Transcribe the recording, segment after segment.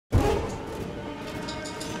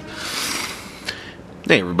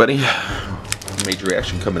Hey everybody, major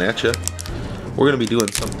reaction coming at you. We're going to be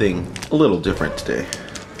doing something a little different today.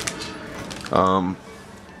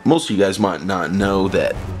 Most of you guys might not know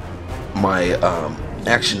that my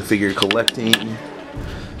action figure collecting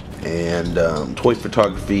and toy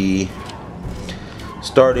photography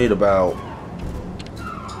started about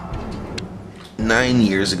 9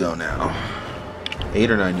 years ago now. 8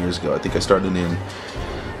 or 9 years ago. I think I started in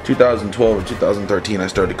 2012 or 2013. I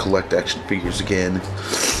started to collect action figures again,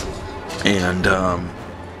 and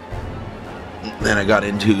then I got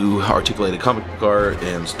into articulated comic book art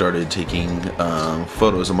and started taking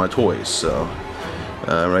photos of my toys. So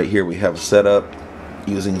right here we have a setup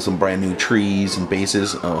using some brand new trees and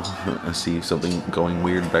bases. Oh, I see something going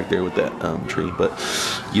weird back there with that tree, but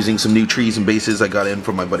using some new trees and bases I got in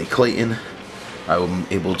from my buddy Clayton. I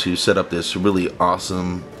was able to set up this really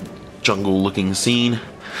awesome jungle looking scene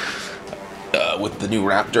with the new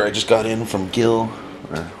raptor I just got in from Gil.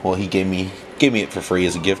 Well, he gave me it for free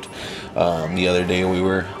as a gift the other day. We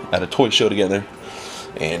were at a toy show together,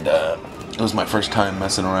 and it was my first time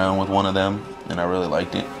messing around with one of them, and I really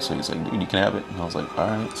liked it. So he's like, dude, you can have it. And I was like,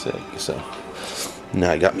 alright, sick. So now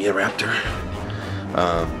I got me a raptor.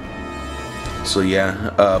 So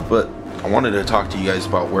yeah, but I wanted to talk to you guys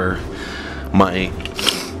about where my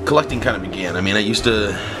collecting kind of began. I mean, I used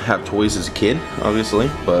to have toys as a kid, obviously,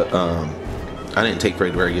 but I didn't take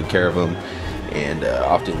very good care of them, and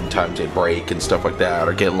oftentimes they break and stuff like that,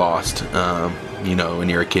 or get lost. You know, when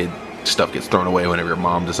you're a kid, stuff gets thrown away whenever your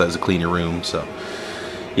mom decides to clean your room. So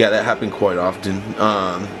yeah, that happened quite often.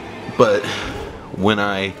 But when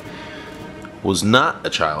I was not a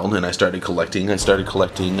child and I started collecting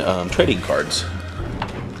trading cards.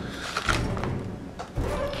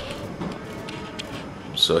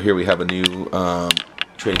 So here we have a new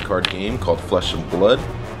trading card game called Flesh and Blood.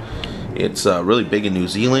 It's really big in New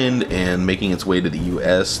Zealand and making its way to the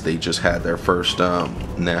US. They just had their first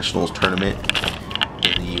nationals tournament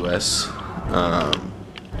in the US.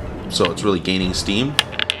 So it's really gaining steam.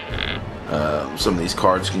 Some of these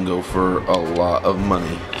cards can go for a lot of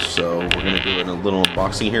money. So we're going to do a little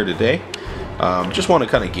unboxing here today. Just want to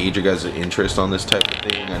kind of gauge your guys' interest on this type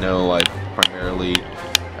of thing. I know, like, primarily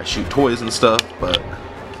I shoot toys and stuff, but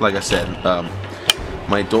like I said,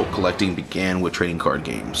 my adult collecting began with trading card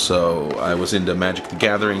games. So I was into Magic the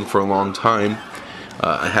Gathering for a long time.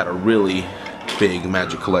 I had a really big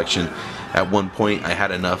Magic collection. At one point I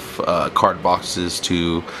had enough card boxes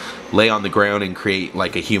to lay on the ground and create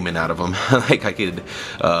like a human out of them. Like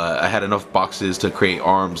I had enough boxes to create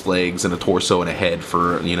arms, legs, and a torso and a head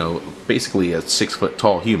for, you know, basically a 6 foot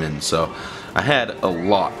tall human. So I had a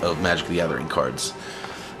lot of Magic the Gathering cards.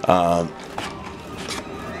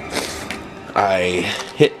 I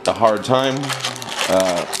hit a hard time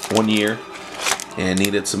one year and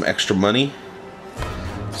needed some extra money.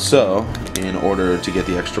 So in order to get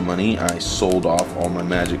the extra money, I sold off all my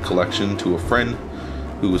Magic collection to a friend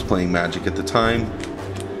who was playing Magic at the time.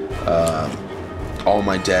 All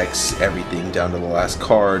my decks, everything down to the last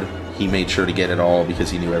card. He made sure to get it all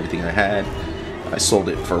because he knew everything I had. I sold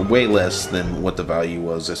it for way less than what the value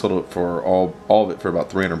was. I sold it for all of it for about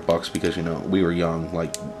 300 bucks because, you know, we were young,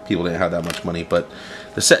 like people didn't have that much money. But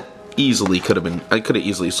the set easily could have been, I could have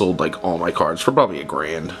easily sold like all my cards for probably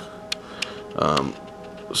 $1,000.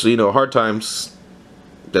 So, you know, hard times,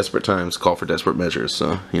 desperate times call for desperate measures.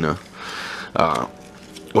 So, you know,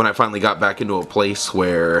 when I finally got back into a place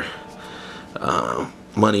where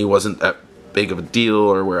money wasn't that big of a deal,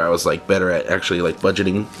 or where I was like better at actually like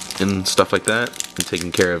budgeting and stuff like that and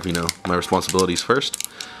taking care of, you know, my responsibilities first,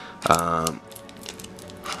 I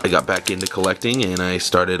got back into collecting, and I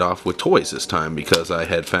started off with toys this time because I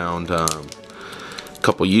had found a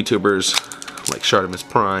couple YouTubers like Shartimus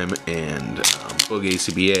Prime and Bug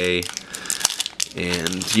ACBA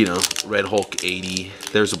and, you know, Red Hulk 80.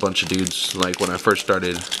 There's a bunch of dudes like when I first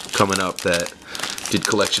started coming up that did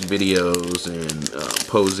collection videos and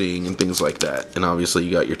posing and things like that. And obviously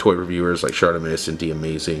you got your toy reviewers like Shartimus and D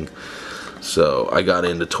Amazing. So I got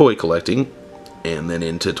into toy collecting and then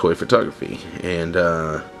into toy photography, and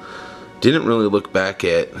didn't really look back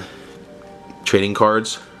at trading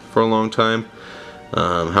cards for a long time.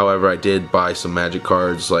 However, I did buy some Magic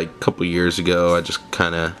cards like a couple years ago. I just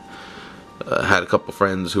kind of had a couple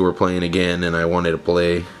friends who were playing again, and I wanted to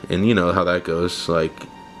play, and you know how that goes. Like,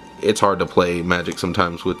 it's hard to play Magic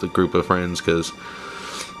sometimes with a group of friends because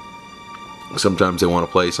sometimes they want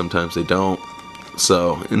to play, sometimes they don't.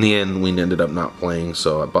 So in the end, we ended up not playing.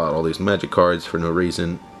 So I bought all these Magic cards for no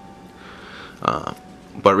reason.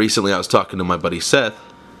 But recently I was talking to my buddy Seth,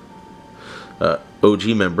 OG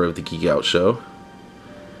member of the Geek Out Show,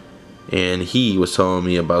 and he was telling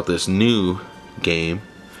me about this new game.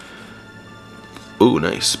 Ooh,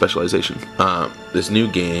 nice specialization. This new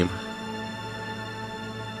game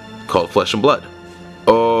called Flesh and Blood.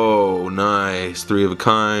 Oh, nice. 3 of a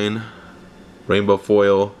kind. Rainbow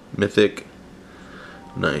foil. Mythic.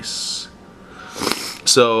 Nice.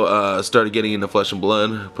 So, started getting into Flesh and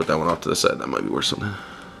Blood. Put that one off to the side. That might be worth something.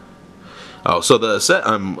 Oh, so the set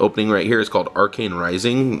I'm opening right here is called Arcane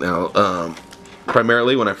Rising. Now,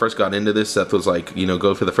 primarily when I first got into this, Seth was like, you know,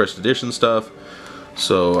 go for the first edition stuff.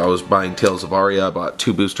 So I was buying Tales of Aria. I bought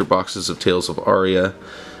 2 booster boxes of Tales of Aria.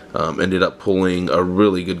 Ended up pulling a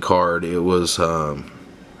really good card. It was Crown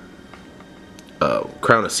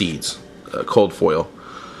of Seeds, cold foil.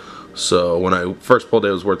 So when I first pulled it,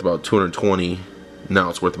 it was worth about 220. Now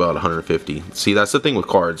it's worth about 150. See, that's the thing with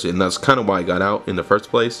cards, and that's kind of why I got out in the first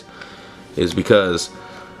place, is because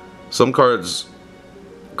some cards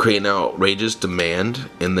create an outrageous demand,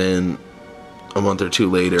 and then a month or 2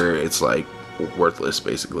 later, it's like worthless,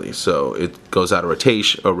 basically. So it goes out of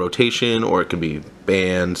rotation, or it can be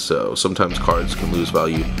banned. So sometimes cards can lose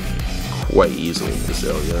value quite easily.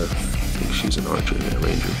 Azalea, I think she's an archer, yeah,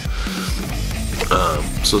 ranger.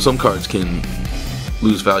 So some cards can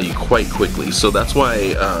lose value quite quickly. So that's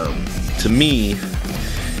why, to me,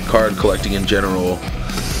 card collecting in general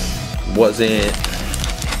wasn't.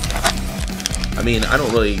 I mean, I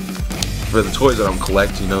don't really. For the toys that I'm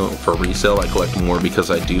collecting, you know, for resale, I collect more because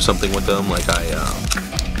I do something with them. Like I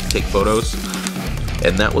take photos,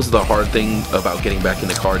 and that was the hard thing about getting back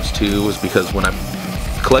into cards too. Was because when I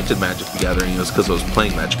collected Magic the Gathering, it was because I was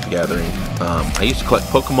playing Magic the Gathering. I used to collect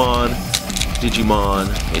Pokemon, Digimon,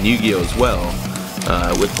 and Yu-Gi-Oh as well.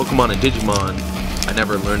 With Pokemon and Digimon, I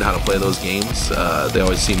never learned how to play those games. They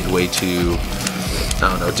always seemed way too, I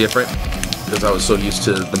don't know, different. Because I was so used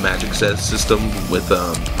to the Magic system with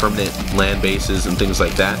permanent land bases and things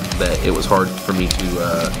like that, that it was hard for me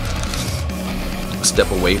to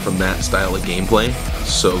step away from that style of gameplay.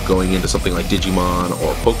 So going into something like Digimon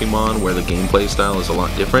or Pokemon, where the gameplay style is a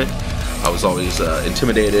lot different, I was always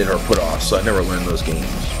intimidated or put off, so I never learned those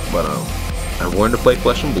games. But I've learned to play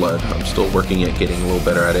Flesh and Blood. I'm still working at getting a little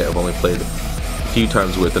better at it. I've only played a few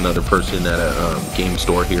times with another person at a game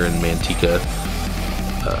store here in Manteca.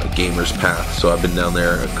 Gamer's Path, so I've been down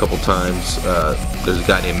there a couple times. There's a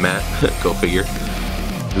guy named Matt, go figure,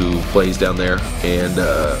 who plays down there, and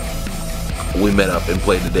we met up and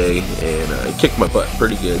played today, and it kicked my butt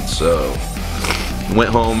pretty good. So went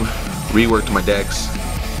home, reworked my decks.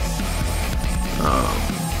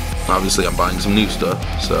 Obviously I'm buying some new stuff,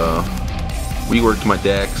 so reworked my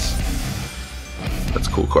decks. That's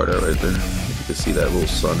a cool card art right there. You can see that little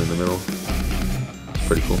sun in the middle. It's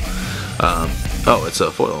pretty cool. Oh, it's a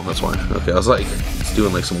foil, that's why. Okay, I was like, it's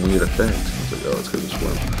doing like some weird effect. I was like, oh, it's because it's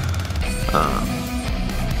foil.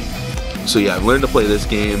 So yeah, I've learned to play this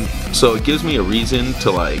game. So it gives me a reason to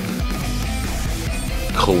like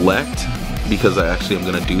collect, because I actually am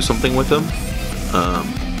going to do something with them.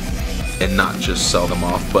 And not just sell them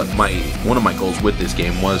off. But one of my goals with this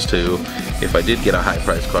game was to, if I did get a high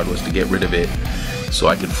price card, was to get rid of it, so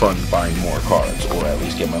I could fund buying more cards, or at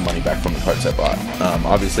least get my money back from the cards I bought.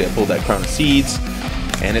 Obviously I pulled that Crown of Seeds,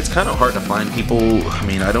 and it's kind of hard to find people. I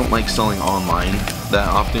mean, I don't like selling online that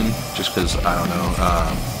often, just because, I don't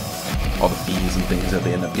know, all the fees and things that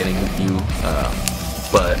they end up getting with you.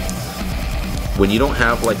 But when you don't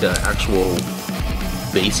have like an actual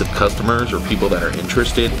base of customers or people that are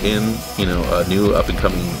interested in, you know, a new up and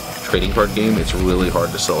coming trading card game, it's really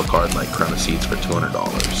hard to sell a card like Crown of Seeds for $200.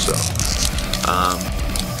 So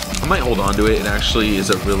I might hold on to it. It actually is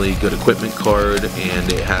a really good equipment card,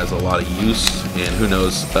 and it has a lot of use, and who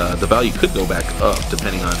knows, the value could go back up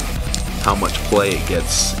depending on how much play it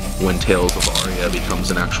gets when Tales of Aria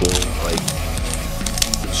becomes an actual like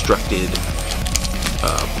constructed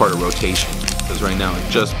part of rotation. Because right now it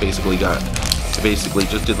just basically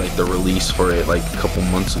just did like the release for it like a couple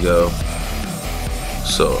months ago,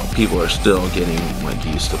 so people are still getting like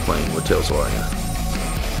used to playing with Tales of Aria.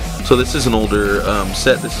 So this is an older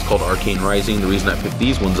set. This is called Arcane Rising. The reason I picked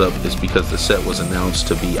these ones up is because the set was announced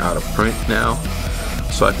to be out of print now.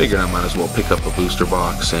 So I figured I might as well pick up a booster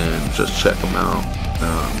box and just check them out.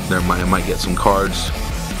 I might get some cards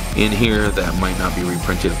in here that might not be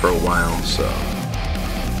reprinted for a while. So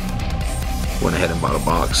went ahead and bought a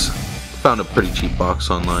box. Found a pretty cheap box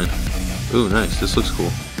online. Ooh, nice. This looks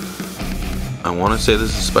cool. I want to say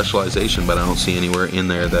this is specialization, but I don't see anywhere in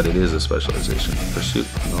there that it is a specialization. Pursuit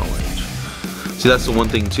of Knowledge. See, that's the one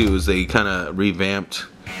thing too, is they kind of revamped,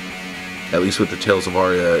 at least with the Tales of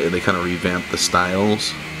Aria, they kind of revamped the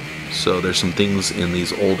styles. So there's some things in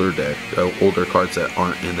these older cards that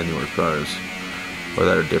aren't in the newer cards, or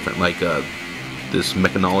that are different. Like this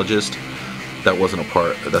Mechanologist that wasn't a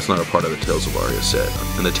part. That's not a part of the Tales of Aria set.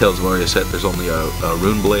 In the Tales of Aria set, there's only a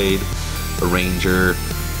Rune Blade, a Ranger,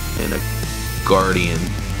 and a Guardian,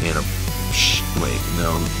 and a wait,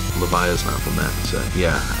 no, Levia's not from that set.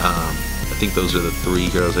 Yeah, I think those are the 3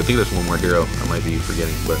 heroes. I think there's one more hero I might be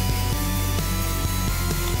forgetting, but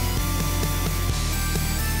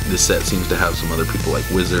this set seems to have some other people like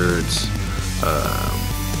Wizards.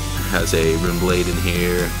 Has a Rune Blade in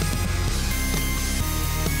here.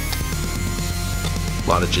 A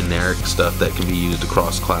lot of generic stuff that can be used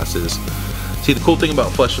across classes. See, the cool thing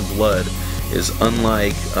about Flesh and Blood is,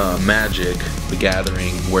 unlike Magic, the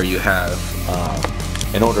Gathering, where you have,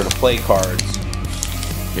 in order to play cards,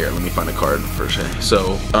 here, let me find a card for a second.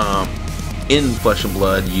 So, in Flesh and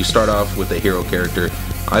Blood, you start off with a hero character.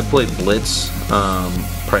 I play Blitz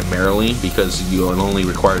primarily because it only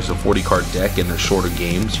requires a 40 card deck and they're shorter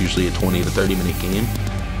games, usually a 20 to 30 minute game.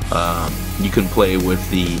 You can play with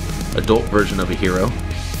the adult version of a hero,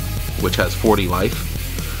 which has 40 life.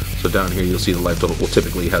 So down here you'll see the life total. Well,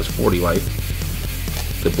 typically has 40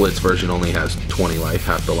 life. The Blitz version only has 20 life,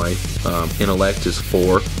 half the life. Intellect is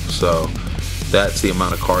 4, so that's the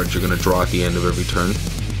amount of cards you're going to draw at the end of every turn.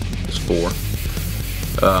 It's 4.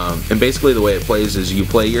 And basically the way it plays is you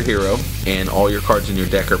play your hero, and all your cards in your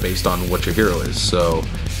deck are based on what your hero is. So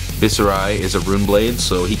Viserai is a Rune Blade,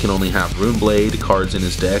 so he can only have Rune Blade cards in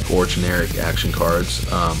his deck or generic action cards,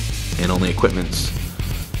 and only equipment's.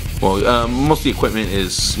 Well, most of the equipment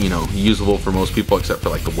is, you know, usable for most people except for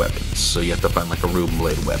like the weapons. So you have to find like a Rune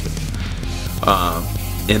Blade weapon.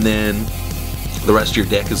 And then the rest of your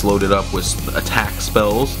deck is loaded up with attack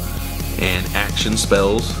spells and action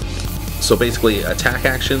spells. So basically attack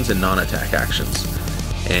actions and non-attack actions.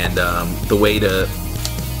 And the way to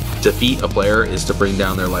defeat a player is to bring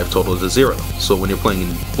down their life total to 0. So when you're playing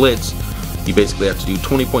in Blitz, you basically have to do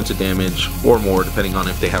 20 points of damage or more, depending on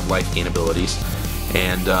if they have life gain abilities.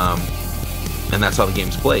 And that's how the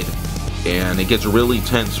game's played. And it gets really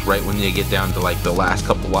tense right when you get down to like the last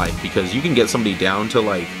couple life, because you can get somebody down to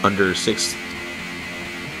like under 6.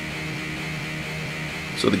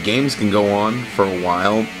 So the games can go on for a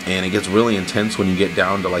while, and it gets really intense when you get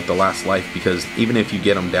down to like the last life, because even if you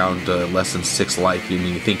get them down to less than 6 life and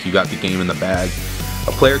you think you got the game in the bag,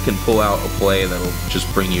 a player can pull out a play that'll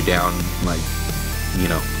just bring you down like, you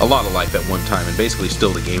know, a lot of life at one time and basically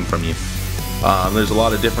steal the game from you. There's a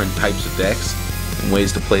lot of different types of decks and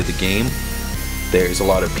ways to play the game. There's a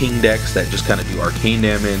lot of ping decks that just kind of do arcane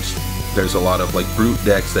damage. There's a lot of like brute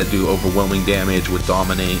decks that do overwhelming damage with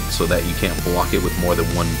dominate, so that you can't block it with more than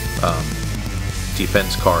one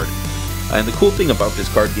defense card. And the cool thing about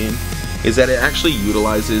this card game is that it actually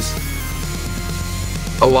utilizes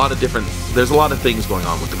a lot of different. There's a lot of things going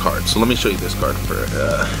on with the card. So let me show you this card for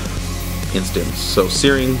instance. So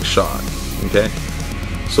Searing Shot. Okay.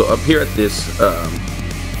 So up here at this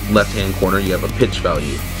left-hand corner, you have a pitch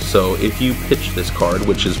value. So if you pitch this card,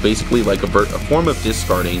 which is basically like a form of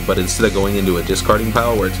discarding, but instead of going into a discarding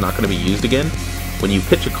pile where it's not going to be used again, when you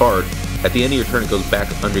pitch a card, at the end of your turn it goes back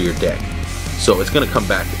under your deck. So it's going to come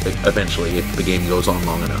back eventually if the game goes on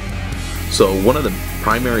long enough. So one of the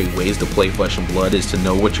primary ways to play Flesh and Blood is to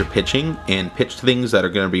know what you're pitching and pitch things that are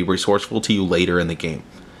going to be resourceful to you later in the game.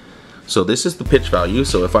 So this is the pitch value.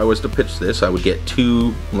 So if I was to pitch this, I would get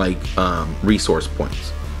 2 like resource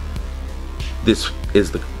points. This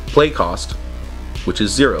is the play cost, which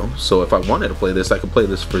is 0. So if I wanted to play this, I could play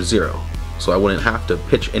this for 0. So I wouldn't have to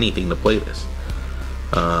pitch anything to play this.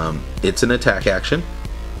 It's an attack action.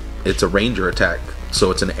 It's a ranger attack,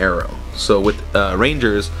 so it's an arrow. So with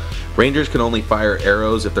rangers can only fire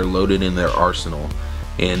arrows if they're loaded in their arsenal.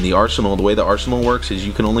 And the arsenal, the way the arsenal works is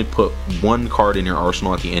you can only put 1 card in your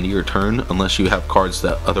arsenal at the end of your turn unless you have cards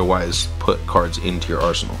that otherwise put cards into your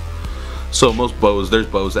arsenal. So most bows, there's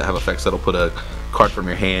bows that have effects that'll put a card from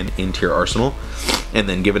your hand into your arsenal and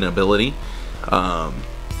then give it an ability.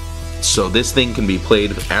 So this thing can be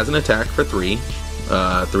played as an attack for 3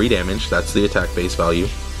 damage. That's the attack base value.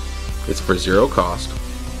 It's for 0 cost.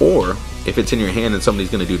 Or if it's in your hand and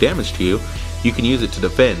somebody's going to do damage to you, you can use it to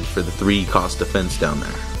defend for the 3 cost defense down there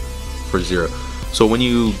for 0. So when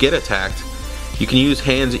you get attacked, you can use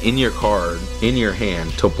hands in your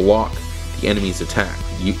hand to block the enemy's attack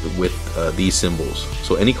with these symbols.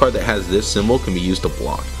 So any card that has this symbol can be used to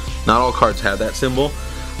block. Not all cards have that symbol,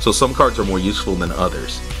 so some cards are more useful than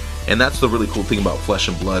others. And that's the really cool thing about Flesh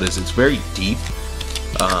and Blood, is it's very deep,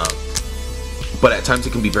 but at times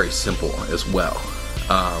it can be very simple as well.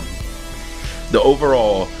 The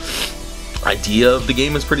overall idea of the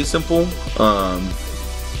game is pretty simple,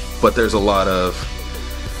 but there's a lot of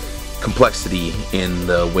complexity in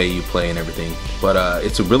the way you play and everything. But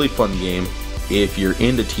it's a really fun game, if you're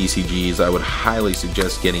into TCGs, I would highly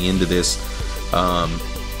suggest getting into this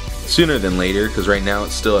sooner than later, because right now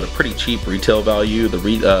it's still at a pretty cheap retail value.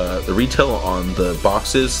 The retail on the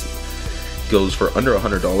boxes goes for under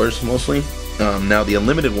 $100 mostly. Now the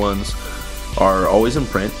unlimited ones are always in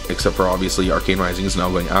print, except for obviously Arcane Rising is now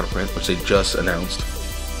going out of print, which they just announced.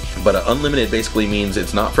 But unlimited basically means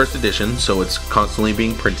it's not first edition, so it's constantly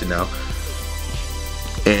being printed now.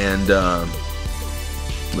 And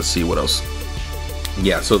let's see what else.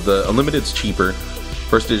 Yeah, so the unlimited's cheaper.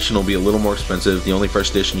 First edition will be a little more expensive. The only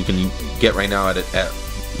first edition you can get right now at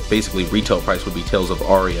basically retail price would be Tales of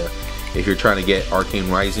Aria. If you're trying to get Arcane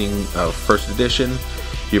Rising first edition,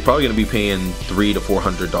 you're probably going to be paying $300 to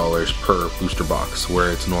 $400 per booster box,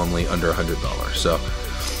 where it's normally under $100. So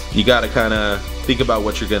you got to kind of think about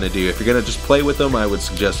what you're going to do. If you're going to just play with them, I would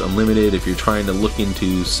suggest unlimited. If you're trying to look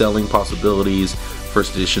into selling possibilities,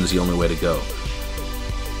 first edition is the only way to go.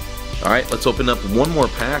 Alright, let's open up one more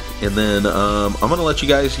pack, and then I'm going to let you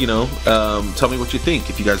guys, tell me what you think.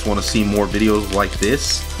 If you guys want to see more videos like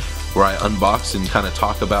this, where I unbox and kind of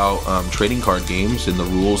talk about trading card games and the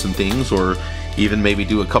rules and things, or even maybe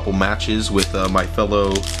do a couple matches with my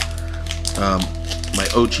fellow, my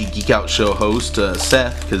OG Geek Out Show host,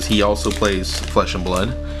 Seth, because he also plays Flesh and Blood.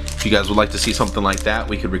 If you guys would like to see something like that,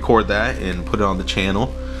 we could record that and put it on the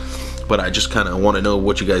channel. But I just kind of want to know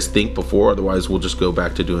what you guys think before, otherwise we'll just go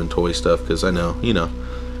back to doing toy stuff, because I know,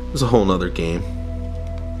 it's a whole nother game.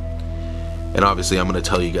 And obviously I'm going to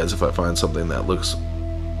tell you guys if I find something that looks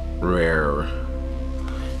rare or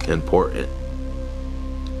important.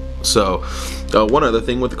 So, one other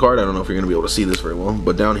thing with the card, I don't know if you're going to be able to see this very well,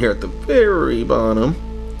 but down here at the very bottom,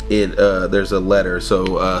 there's a letter.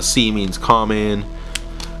 So, C means common,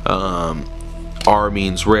 R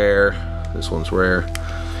means rare, this one's rare,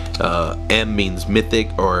 M means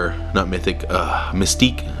mythic, or not mythic,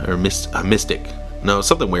 mystique, or mystic. No,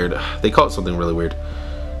 something weird. They call it something really weird.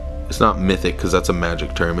 It's not mythic, because that's a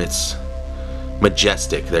magic term. It's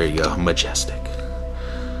majestic. There you go, majestic.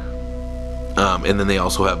 And then they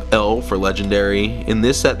also have L for legendary. In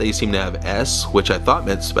this set they seem to have S, which I thought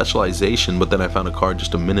meant specialization, but then I found a card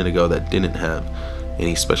just a minute ago that didn't have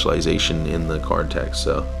any specialization in the card text,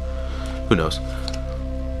 so who knows.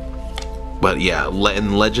 But yeah,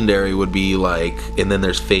 and legendary would be like, and then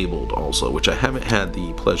there's fabled also, which I haven't had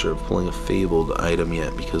the pleasure of pulling a fabled item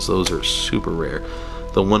yet, because those are super rare.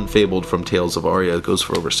 The one fabled from Tales of Aria goes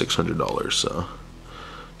for over $600, so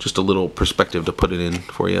just a little perspective to put it in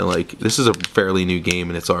for you. Like, this is a fairly new game,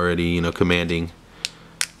 and it's already, commanding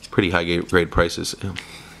pretty high grade prices.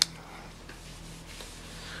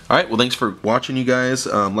 Alright, well, thanks for watching, you guys.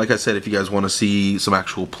 Like I said, if you guys want to see some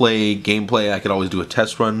actual gameplay, I could always do a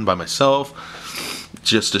test run by myself,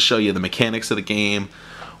 just to show you the mechanics of the game,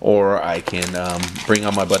 or I can bring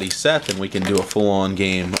on my buddy Seth, and we can do a full-on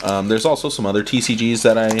game. There's also some other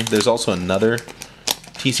TCGs there's also another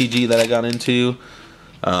TCG that I got into.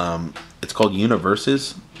 It's called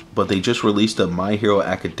Universes, but they just released a My Hero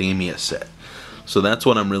Academia set. So that's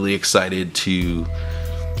what I'm really excited to...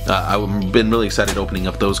 I've been really excited opening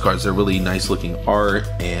up those cards. They're really nice looking art,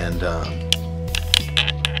 and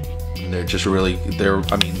they're just really,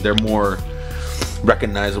 they're more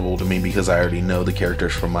recognizable to me because I already know the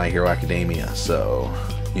characters from My Hero Academia. So,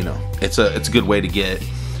 it's a good way to get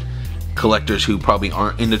collectors who probably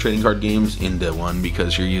aren't into trading card games into one,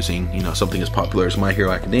 because you're using, something as popular as My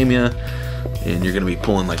Hero Academia, and you're going to be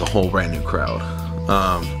pulling like a whole brand new crowd.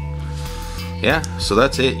 Yeah, so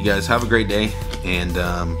that's it. You guys have a great day, and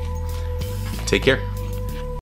take care.